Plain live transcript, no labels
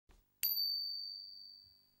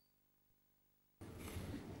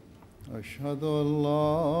أشهد أن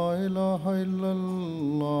لا إله إلا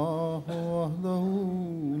الله وحده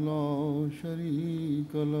لا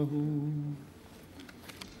شريك له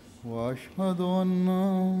وأشهد أن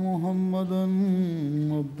محمدا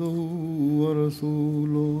عبده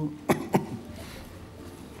ورسوله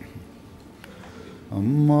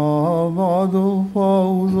أما بعد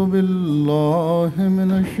فأعوذ بالله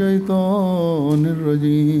من الشيطان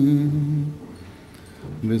الرجيم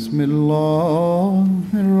بسم الله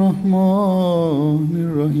الرحمن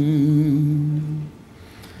الرحيم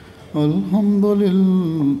الحمد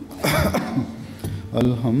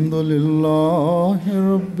لله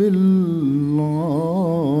رب العالمين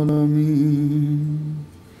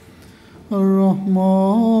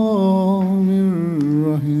الرحمن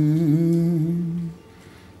الرحيم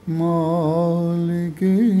مالك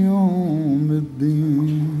يوم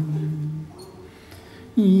الدين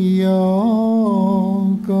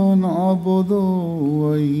إياك نعبد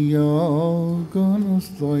وإياك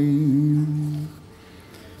نستعين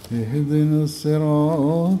اهدنا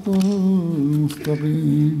الصراط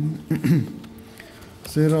المستقيم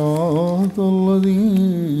صراط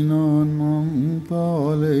الذين أنعمت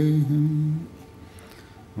عليهم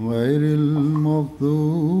غير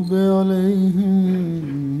المغضوب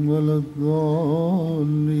عليهم ولا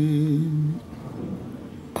الضالين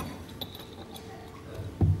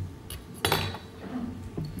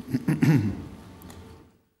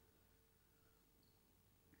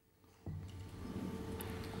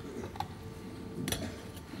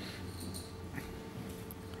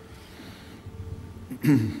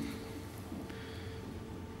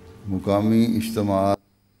मुकामी इज्तमा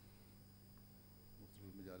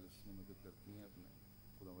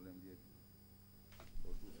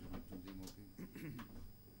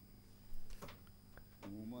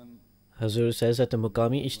Huzur says that the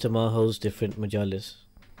Muqami Ijtema holds different Majalis.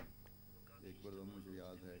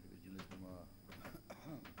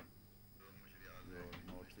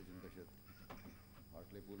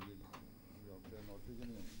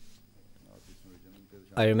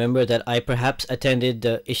 I remember that I perhaps attended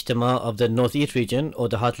the Ijtema of the Northeast region or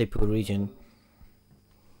the Hartlepool region.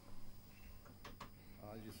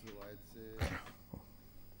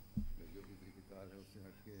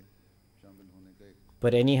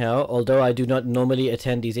 But anyhow, although I do not normally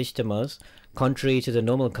attend these Ijtemas, contrary to the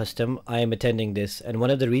normal custom, I am attending this, and one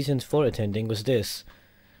of the reasons for attending was this,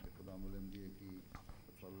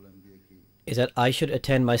 is that I should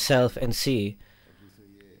attend myself and see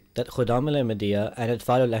that Khuddamul Ahmadiyya and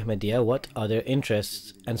Atfalul Ahmadiyya, what are their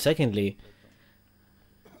interests, and secondly,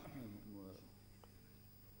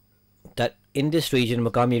 that in this region,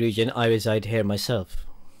 Muqami region, I reside here myself.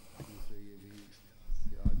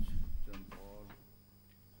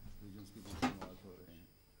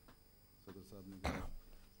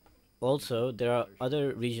 Also, there are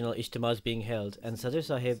other regional Ijtemas being held, and Sadr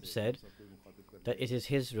Sahib said that it is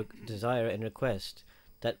his desire and request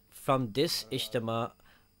that from this Ijtema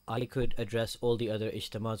I could address all the other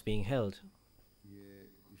Ijtemas being held.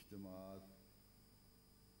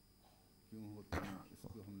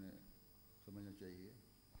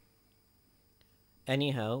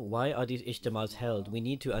 Anyhow, why are these Ijtemas held? We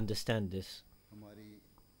need to understand this.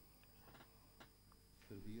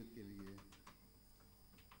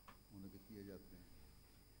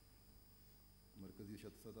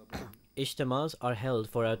 Ijtemas are held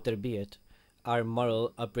for our tarbiyat, our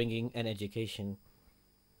moral upbringing and education.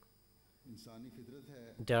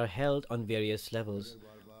 They are held on various levels,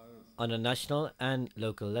 on a national and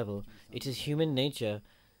local level. It is human nature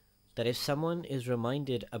that if someone is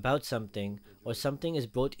reminded about something, or something is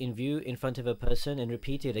brought in view in front of a person and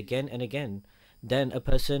repeated again and again, then a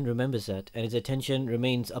person remembers that and his attention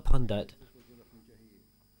remains upon that.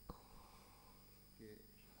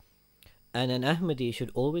 And an Ahmadi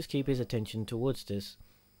should always keep his attention towards this.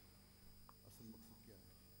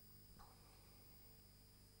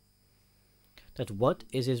 That what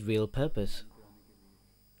is his real purpose?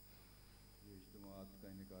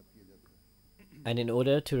 And in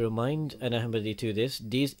order to remind an Ahmadi to this,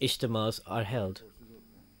 these Ijtemas are held.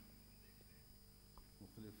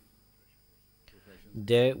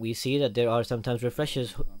 There we see that there are sometimes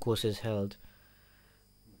refreshers courses held.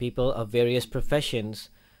 People of various professions,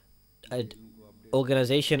 an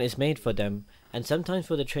organization is made for them, and sometimes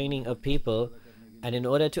for the training of people, and in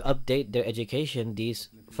order to update their education, these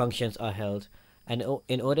functions are held. And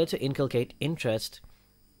in order to inculcate interest,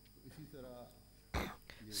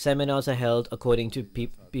 seminars are held according to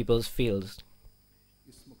people's fields.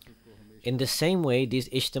 In the same way, these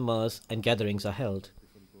Ijtemas and gatherings are held.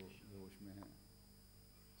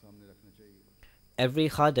 Every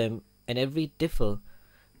Khadim and every Tifl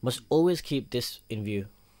must always keep this in view.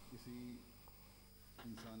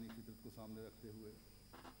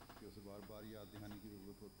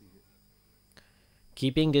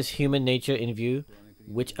 Keeping this human nature in view,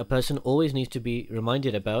 which a person always needs to be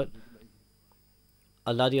reminded about,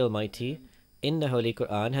 Allah the Almighty in the Holy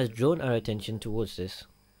Quran has drawn our attention towards this.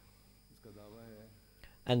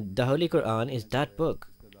 And the Holy Quran is that book.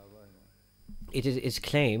 It is its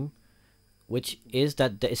claim, which is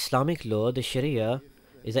that the Islamic law, the Sharia,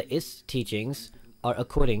 is that its teachings are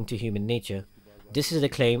according to human nature. This is the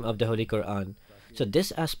claim of the Holy Quran. So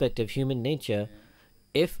this aspect of human nature,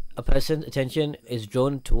 if a person's attention is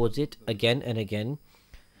drawn towards it again and again,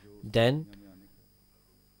 then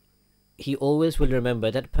he always will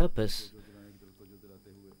remember that purpose,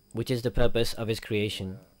 which is the purpose of his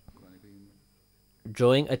creation.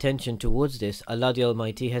 Drawing attention towards this, Allah the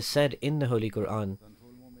Almighty has said in the Holy Quran,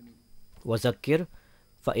 وَذَكِّرْ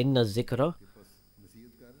فَإِنَّ الذِّكْرَ.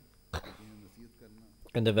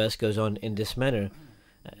 And the verse goes on in this manner.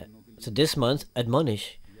 So this month,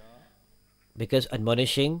 admonish, because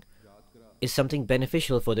admonishing is something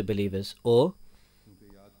beneficial for the believers, or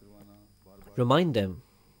remind them,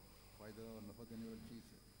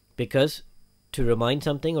 because to remind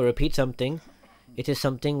something or repeat something, it is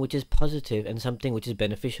something which is positive and something which is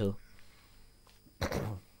beneficial.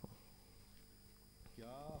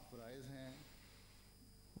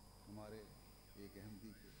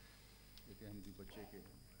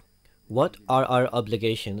 What are our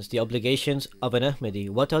obligations? The obligations of an Ahmadi.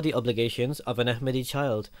 What are the obligations of an Ahmadi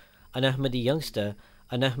child, an Ahmadi youngster,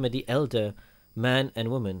 an Ahmadi elder, man and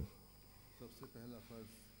woman?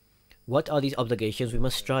 What are these obligations we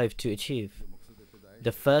must strive to achieve?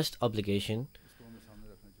 The first obligation,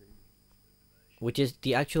 which is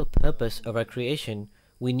the actual purpose of our creation,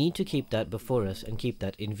 we need to keep that before us and keep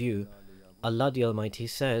that in view. Allah the Almighty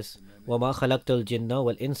says, وَمَا خَلَقْتُ الْجِنَّ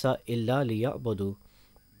وَالْإِنسَ إِلَّا لِيَعْبُدُوا.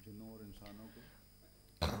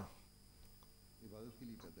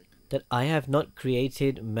 That I have not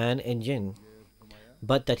created man and jinn,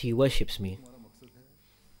 but that he worships me.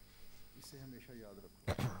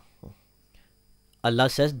 Allah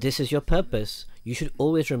says this is your purpose. You should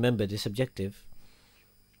always remember this objective.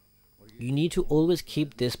 You need to always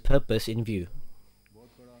keep this purpose in view.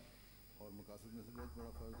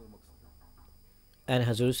 And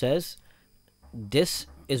Huzur says, this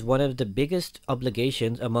is one of the biggest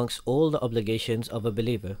obligations amongst all the obligations of a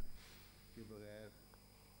believer.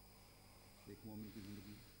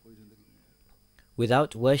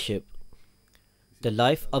 Without worship, the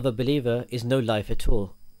life of a believer is no life at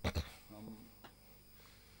all.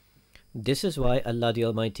 This is why Allah the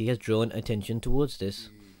Almighty has drawn attention towards this.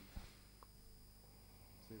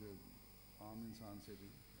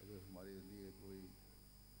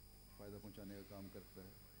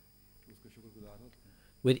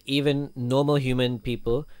 With even normal human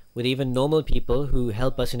people, with even normal people who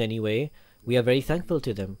help us in any way, we are very thankful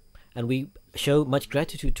to them. And we show much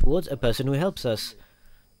gratitude towards a person who helps us.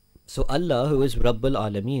 So Allah, who is Rabbul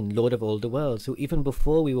Alameen, Lord of all the worlds, who even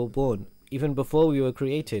before we were born, even before we were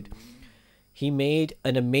created, He made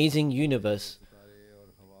an amazing universe.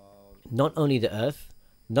 Not only the earth,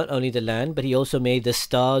 not only the land, but He also made the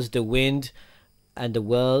stars, the wind, and the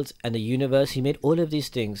world, and the universe. He made all of these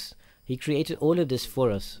things. He created all of this for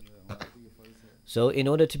us. So in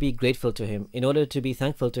order to be grateful to Him, in order to be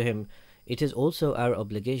thankful to Him, it is also our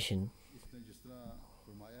obligation.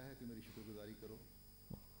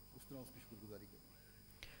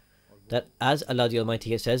 That as Allah the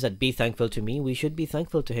Almighty says that be thankful to me, we should be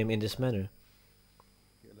thankful to Him in this manner.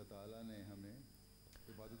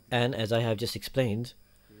 And as I have just explained,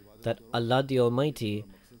 that Allah the Almighty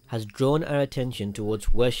has drawn our attention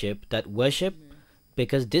towards worship, that worship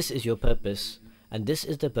because this is your purpose, and this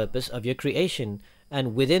is the purpose of your creation,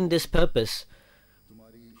 and within this purpose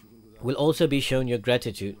will also be shown your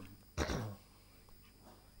gratitude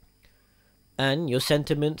and your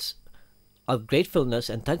sentiments of gratefulness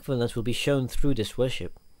and thankfulness will be shown through this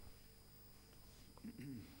worship.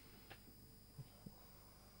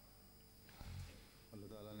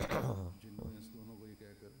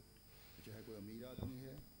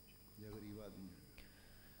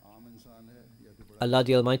 Allah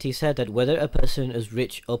the Almighty said that whether a person is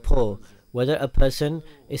rich or poor, whether a person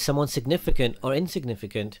is someone significant or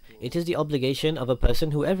insignificant, it is the obligation of a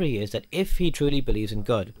person, whoever he is, that if he truly believes in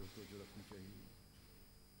God,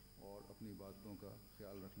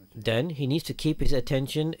 then he needs to keep his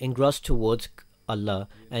attention engrossed towards Allah,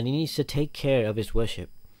 and he needs to take care of his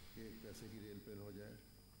worship.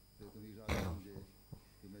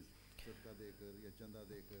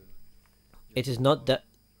 It is not that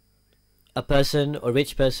a person or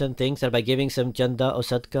rich person thinks that by giving some chanda or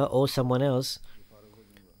sadka or someone else,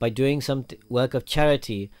 by doing some work of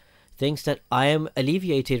charity, thinks that I am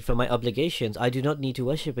alleviated from my obligations. I do not need to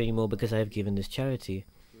worship anymore because I have given this charity.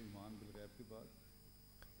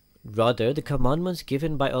 Rather, the commandments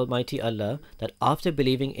given by Almighty Allah, that after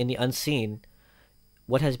believing in the unseen,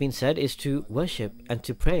 what has been said is to worship and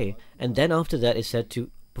to pray, and then after that is said to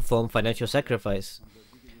perform financial sacrifice.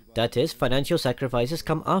 That is, financial sacrifices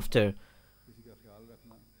come after.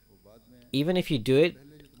 Even if you do it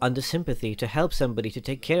under sympathy, to help somebody, to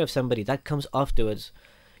take care of somebody, that comes afterwards.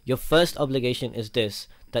 Your first obligation is this,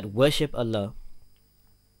 that worship Allah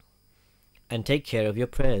and take care of your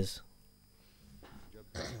prayers.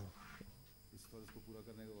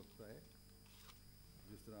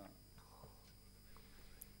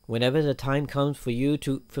 Whenever the time comes for you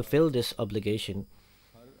to fulfill this obligation,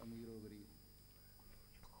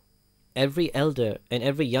 every elder and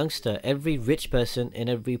every youngster, every rich person and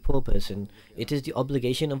every poor person, it is the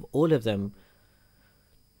obligation of all of them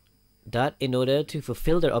that in order to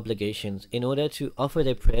fulfill their obligations, in order to offer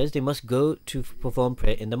their prayers, they must go to perform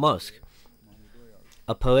prayer in the mosque.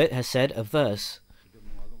 A poet has said a verse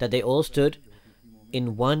that they all stood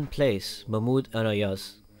in one place, Mahmud and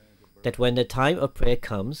Ayaz, that when the time of prayer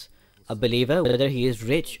comes, a believer, whether he is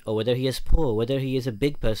rich or whether he is poor, whether he is a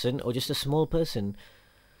big person or just a small person,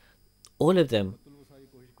 all of them,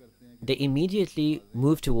 they immediately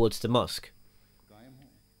move towards the mosque.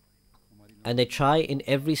 And they try in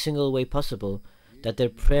every single way possible that their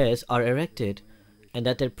prayers are erected and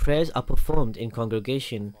that their prayers are performed in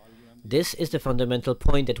congregation. This is the fundamental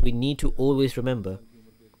point that we need to always remember.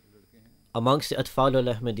 Amongst the Atfal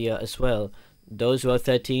al-Ahmadiyya as well, those who are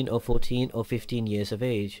 13 or 14 or 15 years of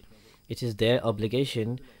age, it is their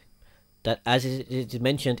obligation that, as it is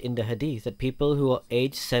mentioned in the hadith, that people who are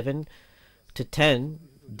aged 7 to 10,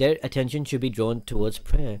 their attention should be drawn towards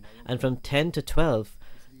prayer, and from 10 to 12,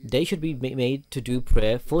 they should be made to do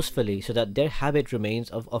prayer forcefully so that their habit remains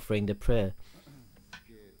of offering the prayer.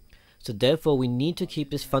 So therefore we need to keep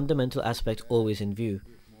this fundamental aspect always in view,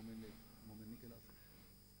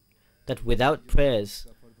 that without prayers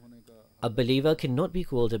a believer cannot be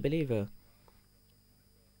called a believer.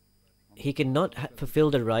 He cannot fulfill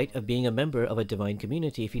the right of being a member of a divine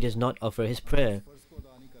community if he does not offer his prayer.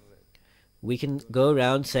 We can go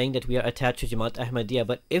around saying that we are attached to Jamaat Ahmadiyya,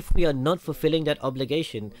 but if we are not fulfilling that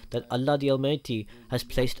obligation that Allah the Almighty has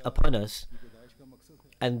placed upon us,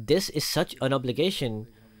 and this is such an obligation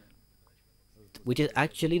which is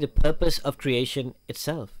actually the purpose of creation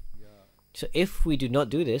itself. So if we do not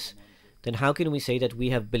do this, then how can we say that we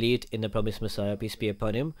have believed in the promised Messiah, peace be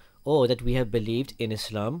upon him, or that we have believed in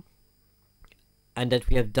Islam and that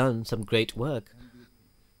we have done some great work?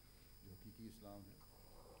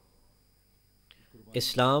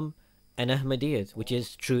 Islam and Ahmadiyyat, which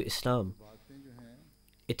is true Islam,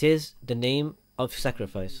 it is the name of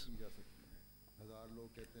sacrifice.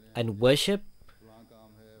 And worship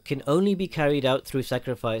can only be carried out through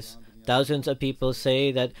sacrifice. Thousands of people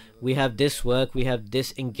say that we have this work, we have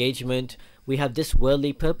this engagement, we have this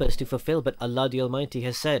worldly purpose to fulfill, but Allah the Almighty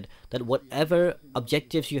has said that whatever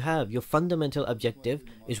objectives you have, your fundamental objective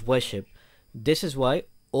is worship. This is why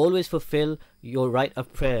always fulfill your right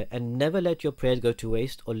of prayer and never let your prayers go to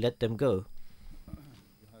waste or let them go.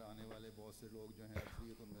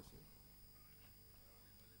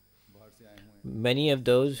 Many of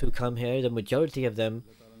those who come here, the majority of them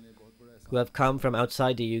who have come from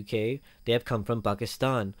outside the UK, they have come from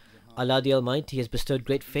Pakistan. Allah the Almighty has bestowed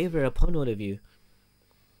great favor upon all of you,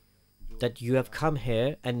 that you have come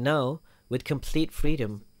here and now with complete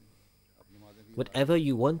freedom. Whatever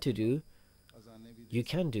you want to do, you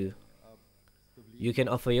can do. You can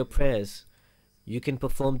offer your prayers. You can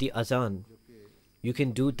perform the azan. You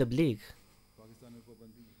can do tabligh.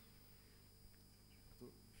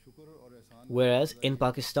 Whereas in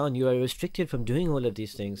Pakistan, you are restricted from doing all of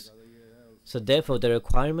these things. So therefore, the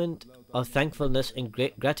requirement of thankfulness and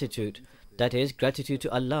gratitude, that is, gratitude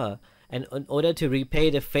to Allah, and in order to repay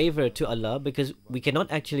the favor to Allah, because we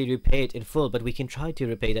cannot actually repay it in full, but we can try to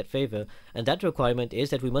repay that favor, and that requirement is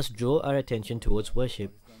that we must draw our attention towards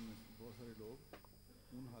worship.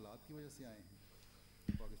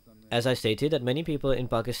 As I stated, that many people in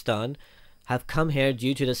Pakistan have come here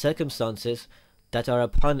due to the circumstances that are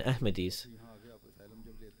upon Ahmadis.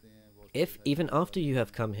 If even after you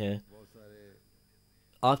have come here,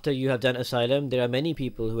 after you have done asylum, there are many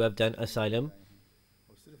people who have done asylum.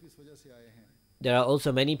 There are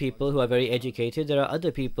also many people who are very educated. There are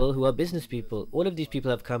other people who are business people. All of these people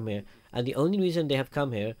have come here. And the only reason they have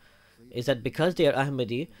come here is that because they are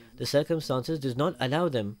Ahmadi, the circumstances does not allow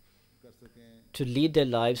them to lead their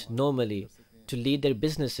lives normally, to lead their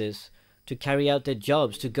businesses, to carry out their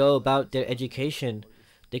jobs, to go about their education.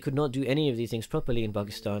 They could not do any of these things properly in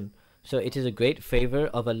Pakistan. So it is a great favor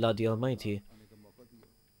of Allah the Almighty.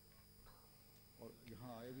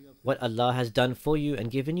 What Allah has done for you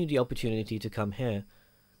and given you the opportunity to come here.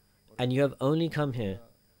 And you have only come here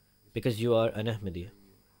because you are an Ahmadi.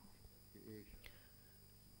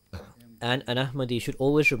 And an Ahmadi should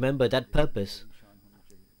always remember that purpose.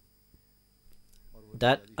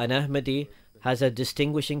 That an Ahmadi has a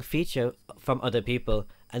distinguishing feature from other people.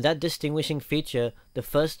 And that distinguishing feature, the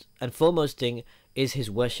first and foremost thing, is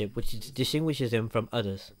his worship, which distinguishes him from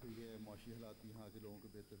others.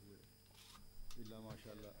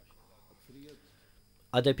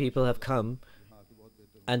 Other people have come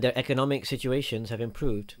and their economic situations have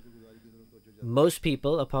improved. Most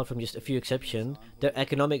people, apart from just a few exceptions, their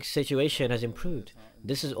economic situation has improved.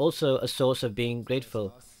 This is also a source of being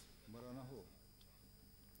grateful.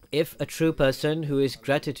 If a true person who is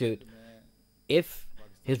gratitude, if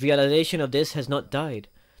his realization of this has not died,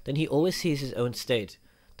 then he always sees his own state.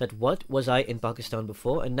 That what was I in Pakistan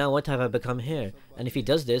before and now what have I become here? And if he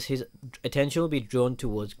does this, his attention will be drawn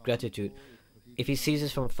towards gratitude. If he sees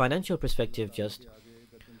this from a financial perspective just.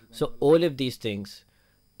 So all of these things,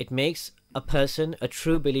 it makes a person, a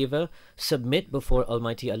true believer, submit before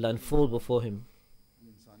Almighty Allah and fall before Him.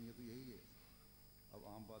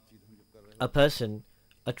 A person,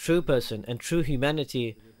 a true person and true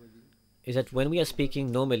humanity is that when we are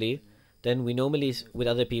speaking normally, then we normally with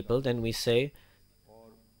other people, then we say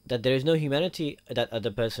that there is no humanity that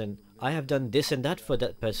other person. I have done this and that for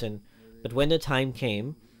that person. But when the time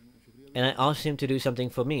came and I asked him to do something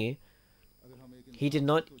for me, he did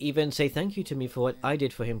not even say thank you to me for what I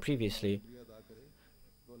did for him previously.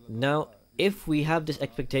 Now, if we have this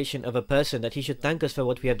expectation of a person that he should thank us for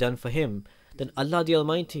what we have done for him, then Allah the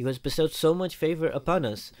Almighty, who has bestowed so much favor upon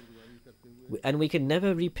us, and we can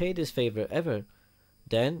never repay this favor ever,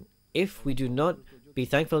 then if we do not be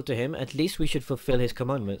thankful to him, at least we should fulfill his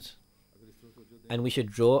commandments. And we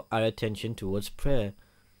should draw our attention towards prayer.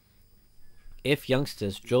 If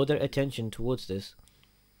youngsters draw their attention towards this,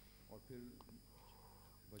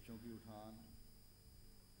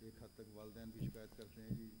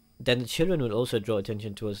 then the children will also draw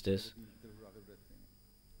attention towards this.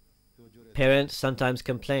 Parents sometimes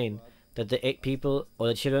complain that the people or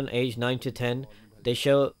the children aged 9 to 10, they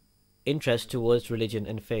show interest towards religion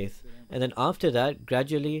and faith. And then after that,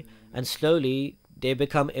 gradually and slowly, they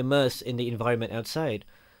become immersed in the environment outside.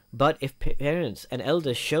 But if parents and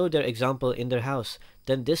elders show their example in their house,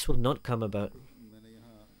 then this will not come about.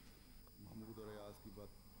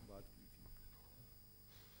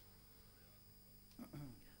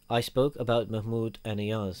 I spoke about Mahmud and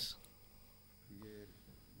Iyaz.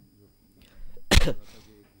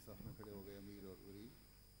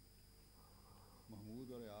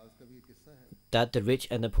 That the rich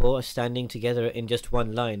and the poor are standing together in just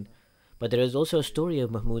one line. But there is also a story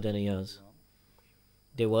of Mahmud and Iyaz.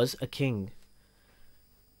 There was a king,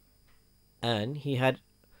 and he had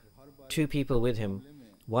two people with him.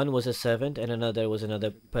 One was a servant and another was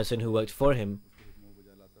another person who worked for him.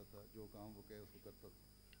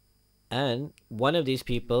 And one of these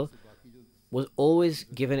people was always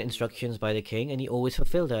given instructions by the king, and he always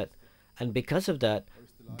fulfilled that. And because of that,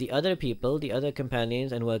 the other people, the other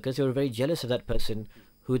companions and workers, they were very jealous of that person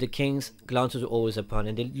who the king's glances were always upon,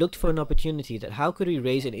 and they looked for an opportunity that how could we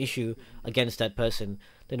raise an issue against that person.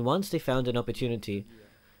 Then once they found an opportunity,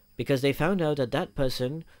 because they found out that that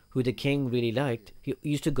person who the king really liked, he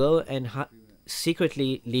used to go and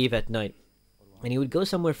secretly leave at night, and he would go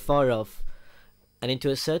somewhere far off, and into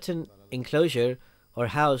a certain enclosure or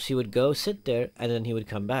house he would go sit there, and then he would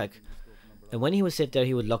come back, and when he would sit there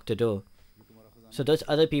he would lock the door. So those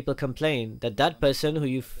other people complain that that person who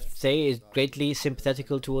you say is greatly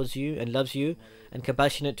sympathetical towards you and loves you and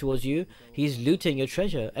compassionate towards you, he's looting your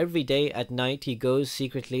treasure. Every day at night he goes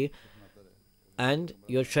secretly, and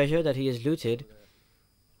your treasure that he has looted,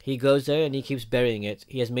 he goes there and he keeps burying it.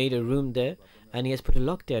 He has made a room there and he has put a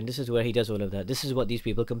lock there, and this is where he does all of that. This is what these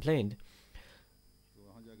people complained.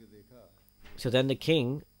 So then the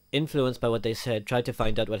king, influenced by what they said, tried to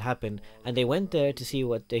find out what happened, and they went there to see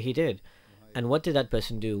what he did. And what did that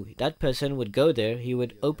person do? That person would go there, he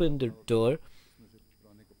would open the door,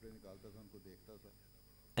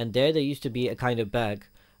 and there used to be a kind of bag,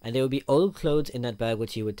 and there would be old clothes in that bag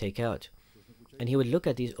which he would take out. And he would look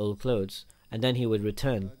at these old clothes, and then he would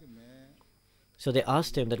return. So they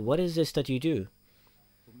asked him that, what is this that you do?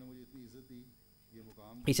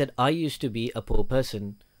 He said, I used to be a poor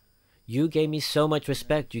person. You gave me so much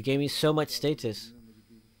respect, you gave me so much status.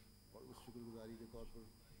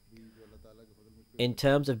 In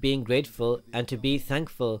terms of being grateful and to be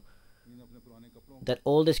thankful, that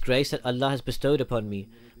all this grace that Allah has bestowed upon me.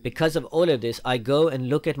 Because of all of this, I go and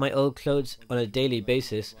look at my old clothes on a daily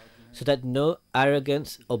basis, so that no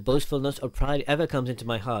arrogance or boastfulness or pride ever comes into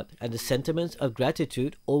my heart, and the sentiments of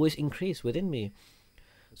gratitude always increase within me.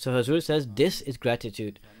 So Huzur says, this is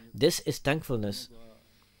gratitude, this is thankfulness,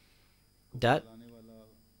 that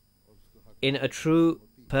in a true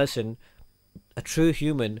person, a true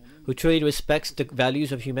human who truly respects the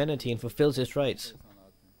values of humanity and fulfills its rights.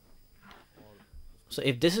 So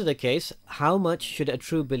if this is the case, how much should a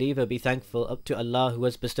true believer be thankful up to Allah, who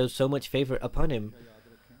has bestowed so much favor upon him,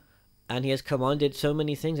 and He has commanded so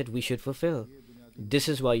many things that we should fulfill. This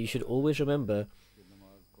is why you should always remember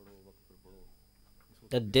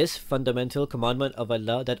that this fundamental commandment of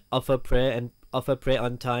Allah, that offer prayer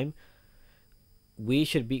on time, we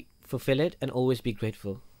should fulfill it and always be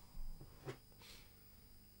grateful.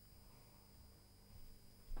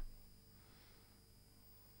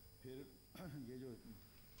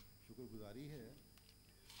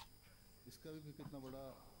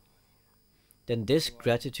 Then this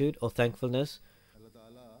gratitude or thankfulness,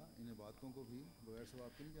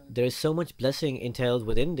 there is so much blessing entailed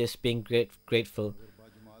within this being grateful.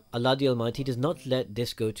 Allah the Almighty does not let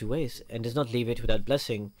this go to waste and does not leave it without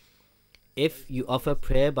blessing. If you offer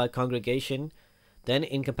prayer by congregation, then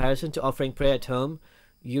in comparison to offering prayer at home,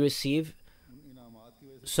 you receive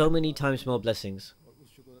so many times more blessings.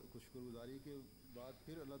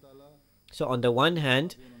 So on the one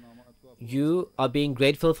hand, you are being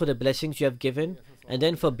grateful for the blessings you have given, and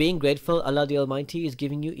then for being grateful, Allah the Almighty is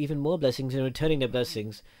giving you even more blessings and returning the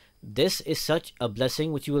blessings. This is such a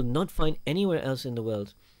blessing which you will not find anywhere else in the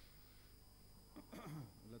world.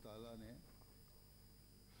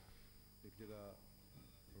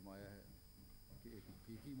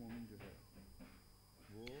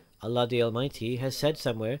 Allah the Almighty has said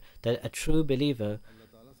somewhere that a true believer,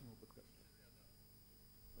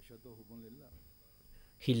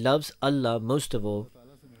 he loves Allah most of all.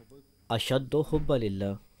 Ashaddu hubba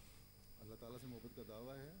lillah.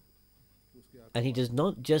 And he does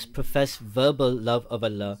not just profess verbal love of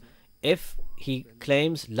Allah. If he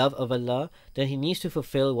claims love of Allah, then he needs to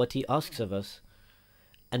fulfill what he asks of us.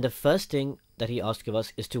 And the first thing that he asks of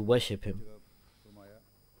us is to worship him.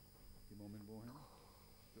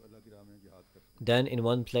 Then in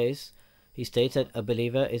one place, he states that a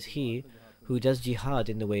believer is he who does jihad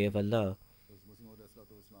in the way of Allah.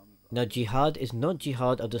 Now jihad is not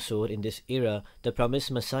jihad of the sword in this era. The promised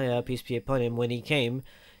Messiah, peace be upon him, when he came,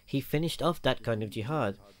 he finished off that kind of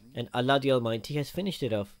jihad. And Allah the Almighty has finished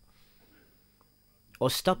it off, or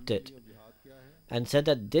stopped it, and said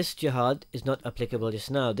that this jihad is not applicable just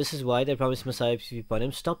now. This is why the promised Messiah, peace be upon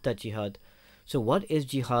him, stopped that jihad. So what is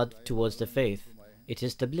jihad towards the faith? It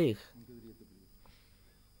is tabligh.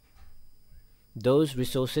 Those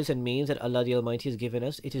resources and means that Allah the Almighty has given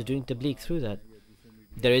us, it is doing tabligh through that.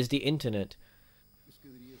 There is the internet,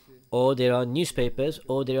 or there are newspapers,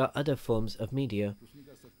 or there are other forms of media.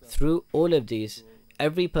 Through all of these,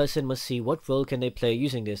 every person must see what role can they play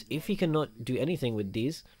using this. If he cannot do anything with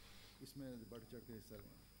these,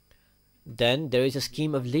 then there is a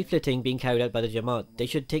scheme of leafleting being carried out by the Jamaat. They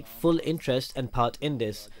should take full interest and part in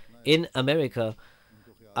this. In America,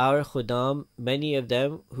 our Khuddam, many of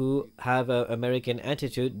them who have an American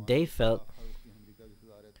attitude, they felt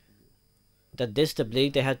that this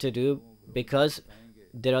tabligh they had to do because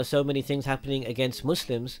there are so many things happening against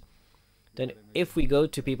Muslims. Then if we go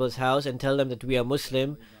to people's house and tell them that we are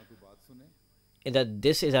Muslim and that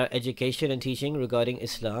this is our education and teaching regarding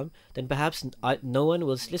Islam, then perhaps no one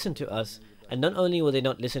will listen to us. And not only will they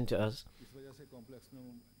not listen to us,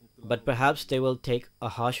 but perhaps they will take a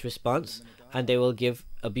harsh response and they will give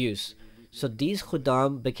abuse. So these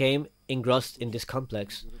Khuddam became engrossed in this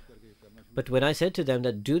complex. But when I said to them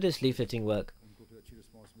that do this leafleting work,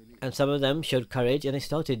 and some of them showed courage and they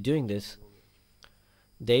started doing this,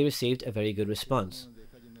 they received a very good response.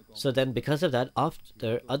 So then because of that,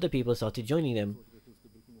 after other people started joining them,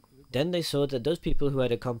 then they saw that those people who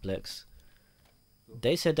had a complex,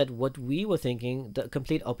 they said that what we were thinking, the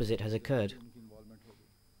complete opposite has occurred.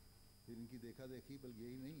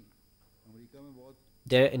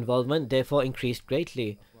 Their involvement therefore increased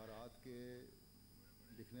greatly.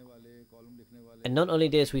 And not only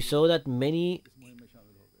this, we saw that many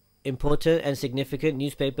important and significant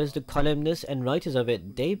newspapers, the columnists and writers of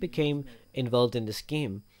it, they became involved in the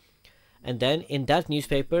scheme. And then in that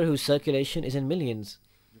newspaper, whose circulation is in millions,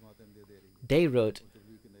 they wrote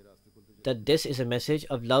that this is a message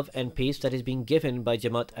of love and peace that is being given by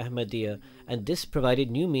Jamaat Ahmadiyya, and this provided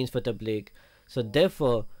new means for tabligh. So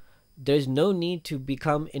therefore, there is no need to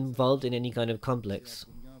become involved in any kind of complex.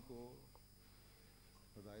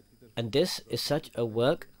 And this is such a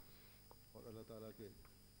work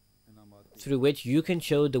through which you can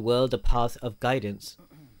show the world the path of guidance,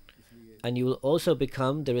 and you will also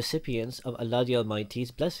become the recipients of Allah the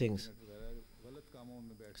Almighty's blessings.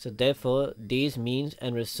 So therefore, these means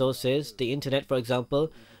and resources, the internet for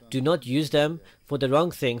example, do not use them for the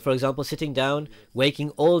wrong thing. For example, sitting down, waking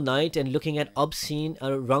all night and looking at obscene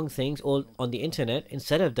or wrong things all on the internet.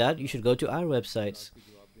 Instead of that, you should go to our websites.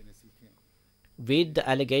 Read the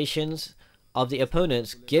allegations of the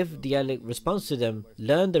opponents, give the response to them,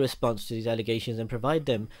 learn the response to these allegations and provide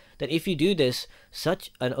them. That if you do this,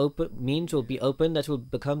 such an open means will be open that will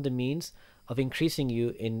become the means of increasing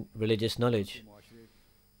you in religious knowledge.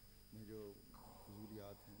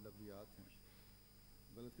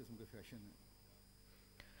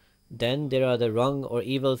 Then there are the wrong or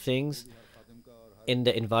evil things in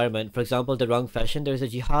the environment. For example, the wrong fashion. There is a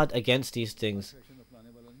jihad against these things.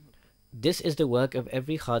 This is the work of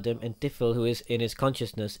every khadim and tifl who is in his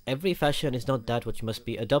consciousness. Every fashion is not that which must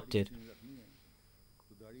be adopted.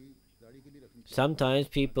 Sometimes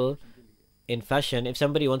people in fashion, if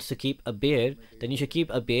somebody wants to keep a beard, then you should keep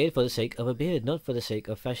a beard for the sake of a beard, not for the sake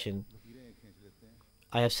of fashion.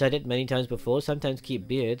 I have said it many times before, sometimes keep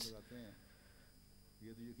beards.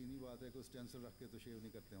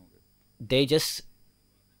 They just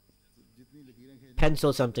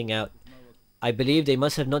pencil something out. I believe they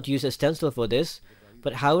must have not used a stencil for this,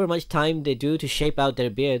 but however much time they do to shape out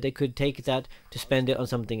their beard, they could take that to spend it on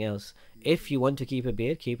something else. If you want to keep a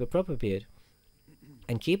beard, keep a proper beard.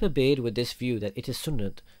 And keep a beard with this view that it is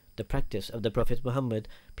sunnat, the practice of the Prophet Muhammad,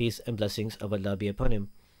 peace and blessings of Allah be upon him.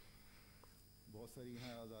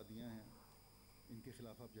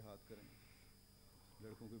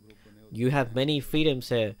 You have many freedoms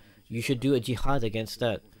here. You should do a jihad against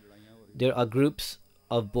that. There are groups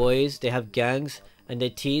of boys, they have gangs, and they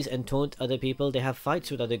tease and taunt other people. They have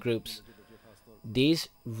fights with other groups. These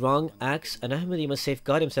wrong acts, an Ahmadi must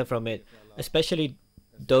safeguard himself from it, especially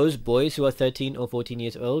those boys who are 13 or 14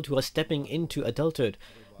 years old who are stepping into adulthood.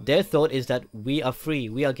 Their thought is that we are free,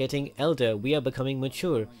 we are getting elder, we are becoming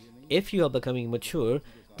mature. If you are becoming mature,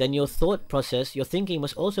 then your thought process, your thinking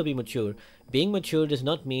must also be mature. Being mature does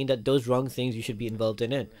not mean that those wrong things you should be involved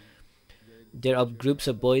in it. There are groups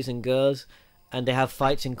of boys and girls, and they have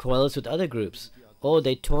fights and quarrels with other groups, or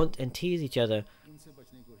they taunt and tease each other,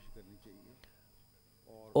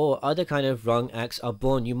 or other kind of wrong acts are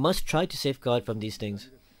born. You must try to safeguard from these things.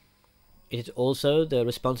 It is also the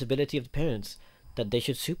responsibility of the parents that they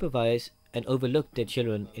should supervise and overlook their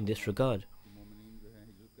children in this regard.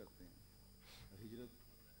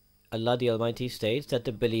 Allah the Almighty states that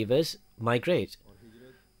the believers migrate,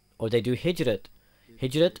 or they do hijrat.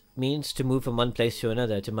 Hijrat means to move from one place to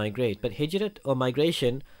another, to migrate. But hijrat or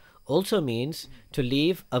migration also means to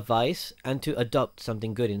leave a vice and to adopt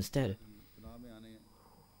something good instead.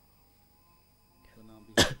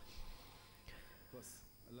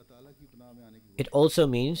 It also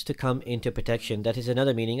means to come into protection. That is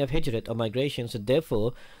another meaning of hijrat or migration. So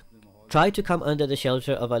therefore, try to come under the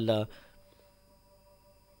shelter of Allah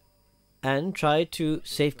and try to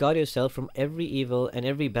safeguard yourself from every evil and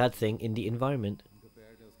every bad thing in the environment.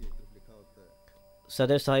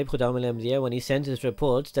 Sadr Sahib Khuddamul Ahmadiyya, when he sends his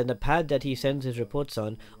reports, then the pad that he sends his reports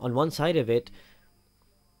on one side of it,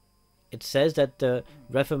 it says that the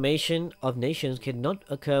reformation of nations cannot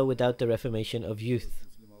occur without the reformation of youth.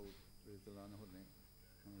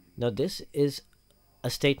 Now this is a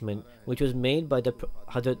statement which was made by the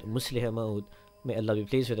Hadhrat Mirza Masroor Ahmad, may Allah be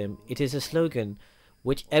pleased with him. It is a slogan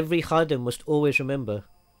which every khadim must always remember,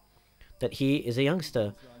 that he is a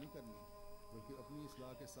youngster.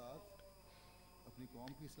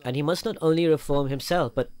 And he must not only reform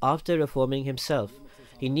himself, but after reforming himself,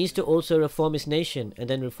 he needs to also reform his nation and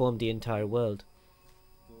then reform the entire world.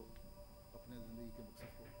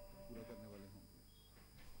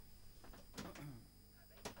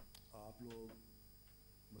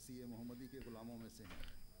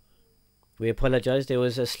 We apologize, there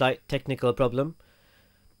was a slight technical problem.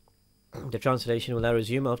 The translation will now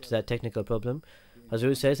resume after that technical problem.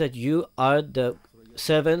 Huzur says that you are the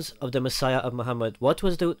servants of the Messiah of Muhammad. What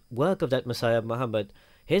was the work of that Messiah of Muhammad?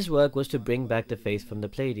 His work was to bring back the faith from the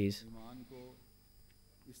Pleiades.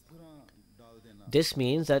 This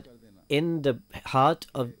means that in the heart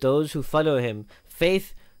of those who follow him,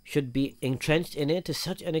 faith should be entrenched in it to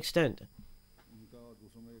such an extent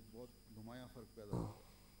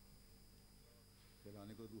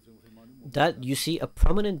that you see a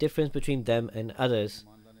prominent difference between them and others.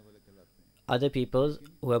 Other people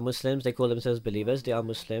who are Muslims, they call themselves believers, they are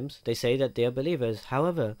Muslims, they say that they are believers.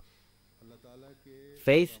 However,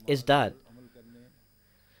 faith is that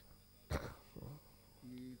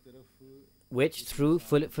which through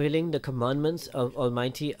fulfilling the commandments of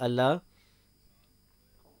Almighty Allah,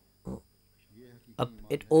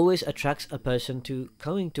 it always attracts a person to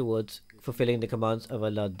coming towards fulfilling the commands of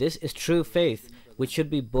Allah. This is true faith, which should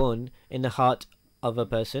be born in the heart of a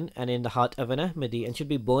person and in the heart of an Ahmadi, and should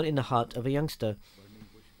be born in the heart of a youngster.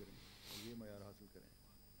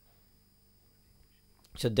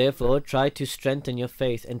 So therefore, try to strengthen your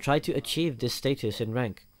faith and try to achieve this status and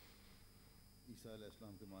rank.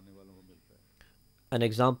 An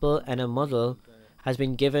example and a model has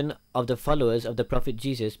been given of the followers of the Prophet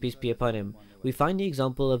Jesus, peace be upon him. We find the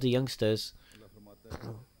example of the youngsters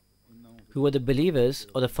who were the believers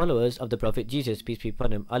or the followers of the Prophet Jesus, peace be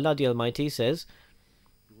upon him. Allah the Almighty says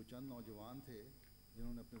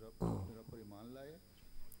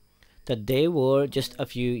that they were just a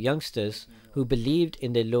few youngsters who believed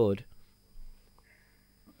in their Lord,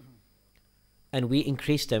 and we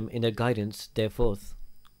increased them in their guidance thereforth.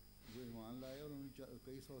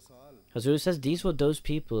 Huzur says these were those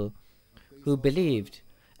people who believed,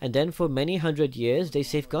 and then for many hundred years they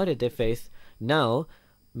safeguarded their faith. Now,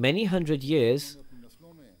 many hundred years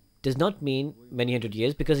does not mean many hundred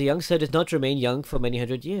years, because a youngster does not remain young for many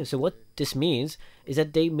hundred years. So what this means is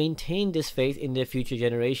that they maintained this faith in their future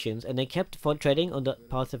generations, and they kept treading on the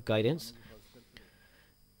path of guidance.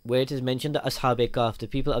 Where it is mentioned the Ashab-e-Kahf, the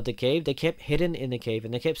people of the cave, they kept hidden in the cave,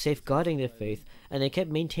 and they kept safeguarding their faith, and they kept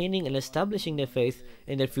maintaining and establishing their faith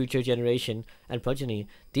in their future generation and progeny.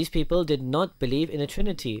 These people did not believe in the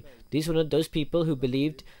Trinity. These were not those people who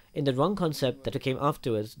believed in the wrong concept that came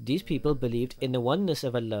afterwards. These people believed in the oneness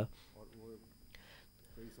of Allah.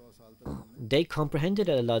 They comprehended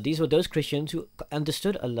Allah. These were those Christians who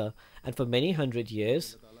understood Allah, and for many hundred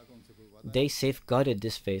years they safeguarded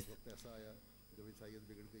this faith.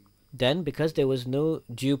 Then, because there was no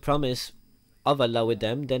due promise of Allah with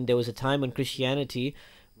them, then there was a time when Christianity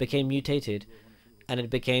became mutated and it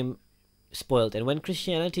became spoiled. And when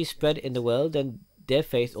Christianity spread in the world, then their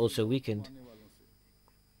faith also weakened.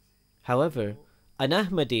 However, an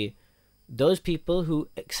Ahmadi, those people who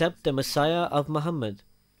accept the Messiah of Muhammad,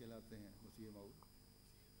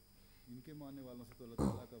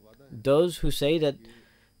 those who say that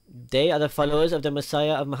they are the followers of the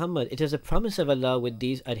Messiah of Muhammad, it is a promise of Allah with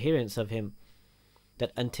these adherents of him,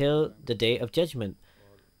 that until the day of judgment,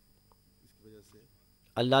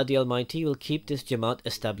 Allah the Almighty will keep this Jamaat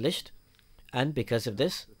established, and because of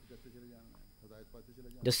this,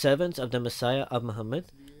 the servants of the Messiah of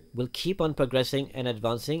Muhammad will keep on progressing and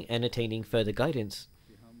advancing and attaining further guidance.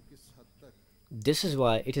 This is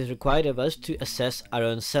why it is required of us to assess our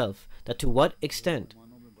own self, that to what extent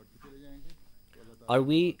are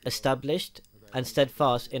we established and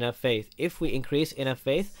steadfast in our faith. If we increase in our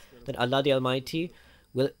faith, then Allah the Almighty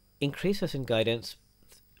will increase us in guidance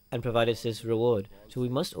and provide us this reward. So we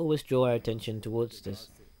must always draw our attention towards this.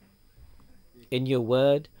 In your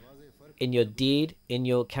word, in your deed, in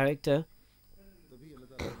your character,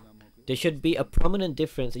 there should be a prominent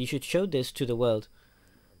difference, and you should show this to the world.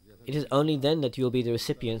 It is only then that you will be the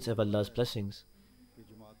recipients of Allah's blessings.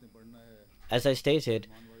 As I stated,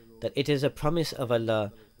 that it is a promise of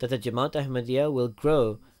Allah that the Jamaat Ahmadiyya will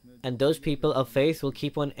grow, and those people of faith will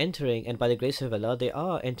keep on entering, and by the grace of Allah they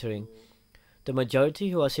are entering. The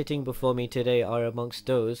majority who are sitting before me today are amongst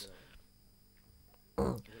those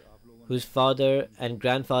whose father and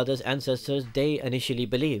grandfathers, ancestors, they initially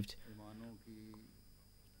believed.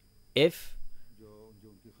 If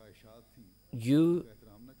you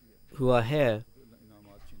who are here,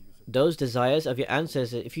 those desires of your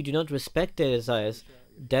ancestors, if you do not respect their desires,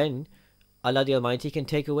 then Allah the Almighty can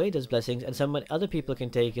take away those blessings, and some other people can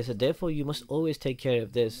take it. So therefore you must always take care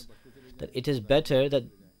of this, that it is better that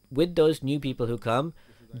with those new people who come,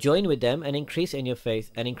 join with them and increase in your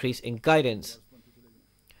faith and increase in guidance,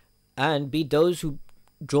 and be those who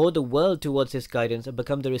draw the world towards this guidance and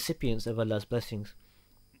become the recipients of Allah's blessings.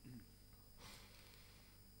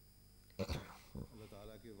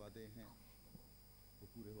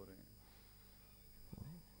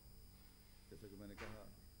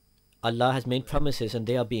 Allah has made promises and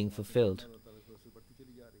they are being fulfilled.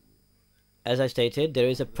 As I stated, there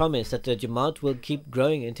is a promise that the Jamaat will keep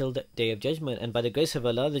growing until the Day of Judgment, and by the grace of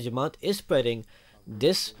Allah, the Jamaat is spreading.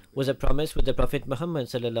 This was a promise with the Prophet Muhammad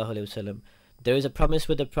sallallahu alaihi wasallam. There is a promise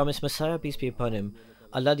with the promised Messiah, peace be upon him.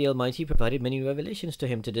 Allah the Almighty provided many revelations to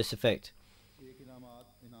him to this effect.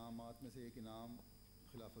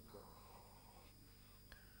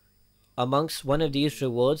 Amongst one of these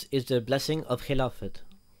rewards is the blessing of Khilafat.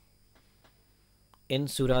 In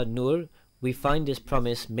Surah Nur, we find this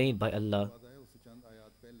promise made by Allah.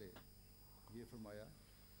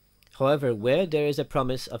 However, where there is a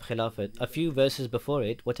promise of Khilafat, a few verses before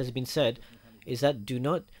it, what has been said is that do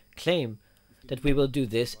not claim that we will do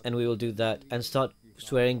this and we will do that and start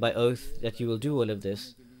swearing by oath that you will do all of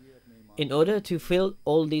this. In order to fill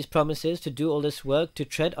all these promises, to do all this work, to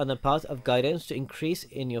tread on the path of guidance, to increase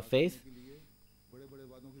in your faith,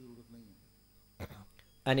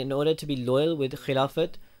 and in order to be loyal with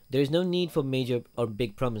Khilafat, there is no need for major or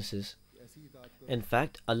big promises. In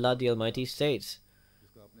fact, Allah the Almighty states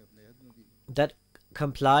that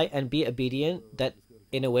comply and be obedient, that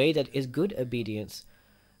in a way that is good obedience.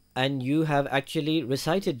 And you have actually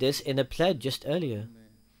recited this in a pledge just earlier.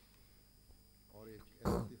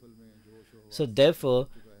 So therefore,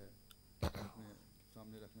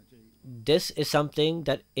 this is something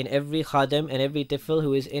that in every khadim and every tifl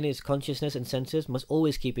who is in his consciousness and senses must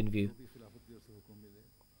always keep in view.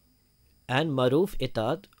 And maruf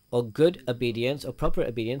itaat, or good obedience or proper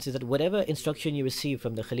obedience, is that whatever instruction you receive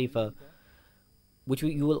from the Khalifa, which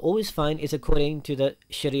you will always find is according to the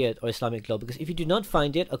Shariat or Islamic law. Because if you do not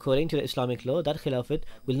find it according to the Islamic law, that Khilafat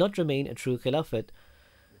will not remain a true Khilafat.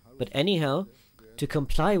 But anyhow, to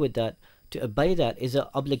comply with that, to obey that, is an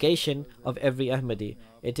obligation of every Ahmadi.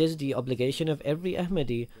 It is the obligation of every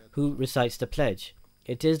Ahmadi who recites the pledge.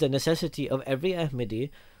 It is the necessity of every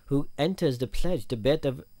Ahmadi who enters the pledge,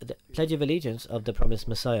 the Pledge of Allegiance of the promised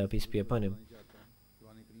Messiah, peace be upon him.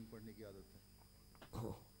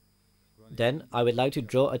 Then I would like to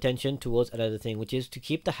draw attention towards another thing, which is to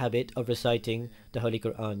keep the habit of reciting the Holy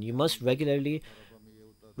Quran. You must regularly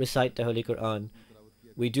recite the Holy Quran.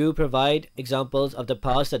 We do provide examples of the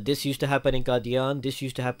past, that this used to happen in Qadian, this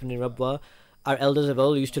used to happen in Rabwa. Our elders of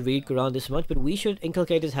old used to read Quran this much, but we should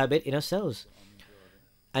inculcate this habit in ourselves.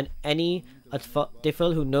 And any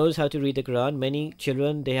tifl who knows how to read the Quran, many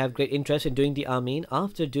children, they have great interest in doing the Ameen.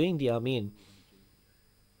 After doing the Ameen,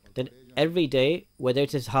 then every day, whether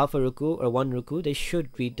it is half a ruku or one ruku, they should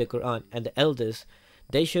read the Quran. And the elders,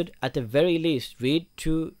 they should at the very least read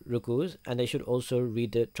 2 rukus, and they should also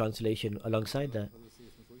read the translation alongside that.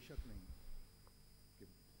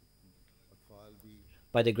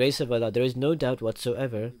 By the grace of Allah, there is no doubt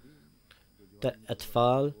whatsoever that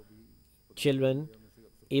atfal, children,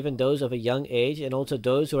 even those of a young age, and also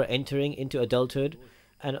those who are entering into adulthood,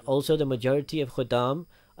 and also the majority of Khuddam,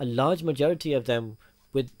 a large majority of them,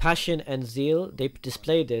 with passion and zeal, they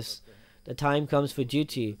display this. The time comes for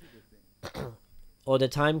duty, or the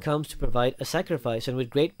time comes to provide a sacrifice, and with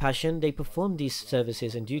great passion they perform these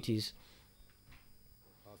services and duties.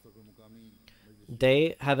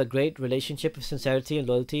 They have a great relationship of sincerity and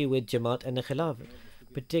loyalty with Jamaat and the Khilaf.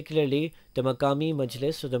 Particularly the Muqami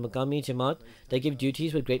Majlis or the Muqami Jamaat, they give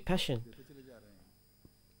duties with great passion.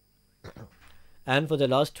 And for the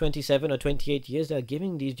last 27 or 28 years, they are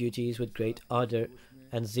giving these duties with great ardor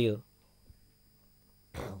and zeal.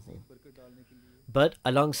 But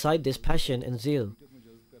alongside this passion and zeal,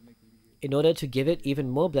 in order to give it even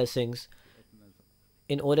more blessings,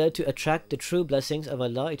 in order to attract the true blessings of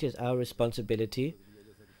Allah, it is our responsibility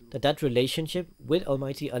that relationship with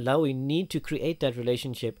Almighty Allah, we need to create that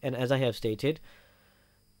relationship. And as I have stated,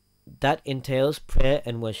 that entails prayer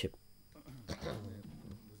and worship.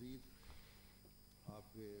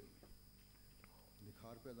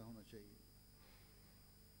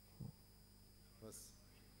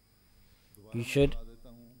 You should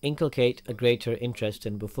inculcate a greater interest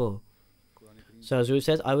than before. So Huzur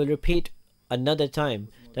says, I will repeat another time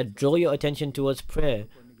that draw your attention towards prayer,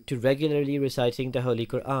 to regularly reciting the Holy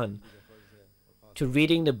Quran, to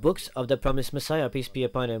reading the books of the promised Messiah, peace be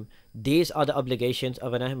upon him. These are the obligations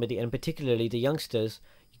of an Ahmadi, and particularly the youngsters.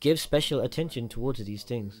 Give special attention towards these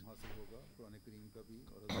things.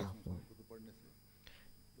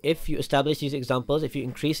 If you establish these examples, if you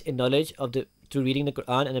increase in knowledge of through reading the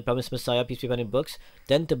Quran and the promised Messiah, peace be upon him, books,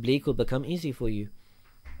 then tabligh will become easy for you.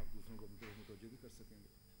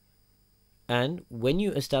 And when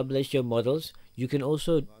you establish your models, you can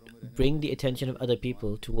also bring the attention of other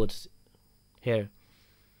people towards here.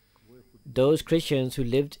 Those Christians who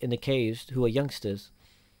lived in the caves, who were youngsters,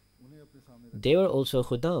 they were also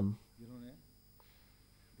Khuddam.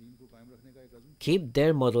 Keep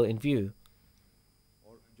their model in view,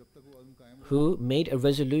 who made a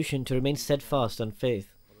resolution to remain steadfast on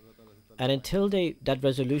faith. And until that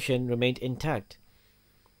resolution remained intact,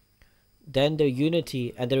 then their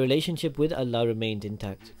unity and their relationship with Allah remained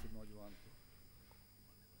intact.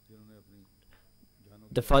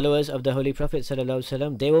 The followers of the Holy Prophet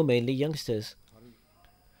ﷺ, they were mainly youngsters.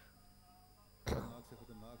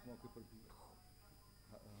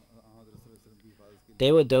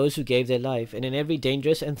 They were those who gave their life, and in every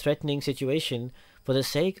dangerous and threatening situation, for the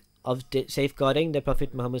sake of safeguarding the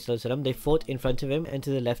Prophet Muhammad sallallahu alaihi wasallam, they fought in front of him and to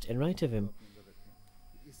the left and right of him.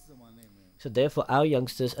 So therefore our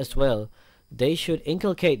youngsters as well, they should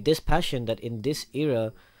inculcate this passion that in this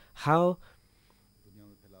era, how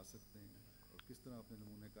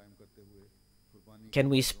can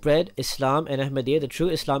we spread Islam and Ahmadiyya, the true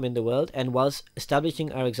Islam, in the world, and whilst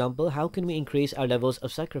establishing our example, how can we increase our levels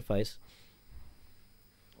of sacrifice?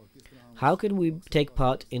 How can we take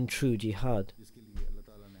part in true jihad?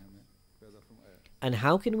 And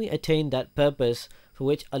how can we attain that purpose for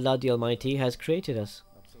which Allah the Almighty has created us?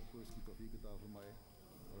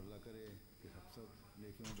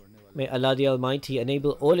 May Allah the Almighty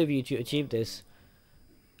enable all of you to achieve this,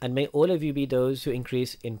 and may all of you be those who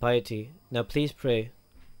increase in piety. Now please pray.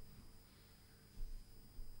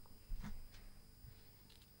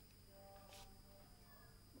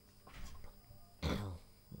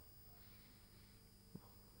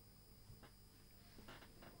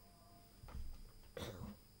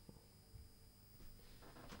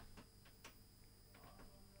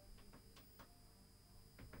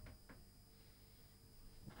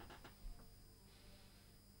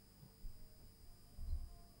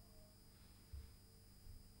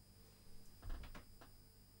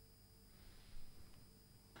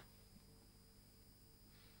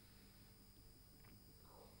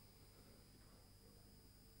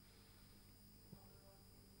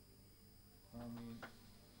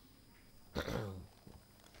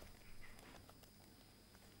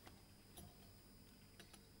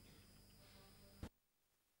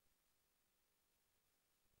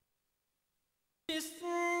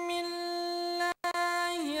 بسم